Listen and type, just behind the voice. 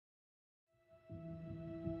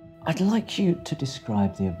I'd like you to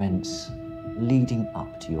describe the events leading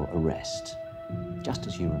up to your arrest, just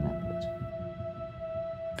as you remember it.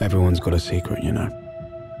 Everyone's got a secret, you know.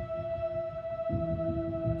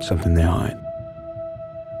 Something they hide.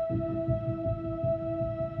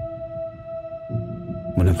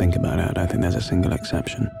 When I think about it, I don't think there's a single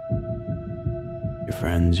exception. Your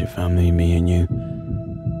friends, your family, me and you,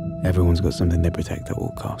 everyone's got something they protect at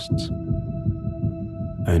all costs.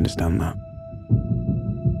 I understand that.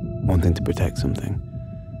 Wanting to protect something.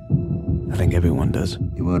 I think everyone does.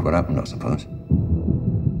 You heard what happened, I suppose.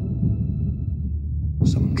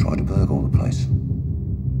 Someone tried to burgle the place.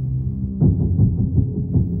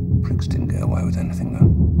 Pricks didn't get away with anything, though.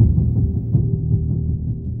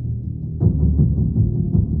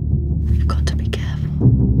 You've got to be careful.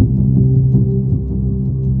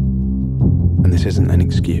 And this isn't an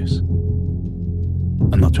excuse.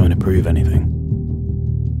 I'm not trying to prove anything.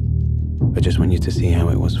 I just want you to see how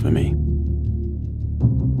it was for me.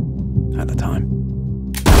 At the time.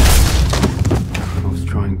 I was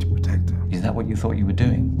trying to protect her. Is that what you thought you were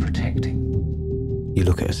doing? Protecting? You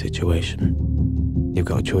look at a situation. You've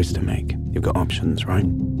got a choice to make. You've got options, right?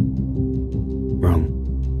 Wrong.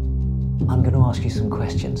 I'm going to ask you some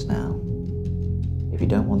questions now. If you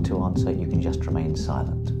don't want to answer, you can just remain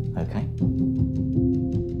silent, okay?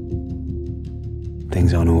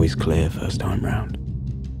 Things aren't always clear first time round.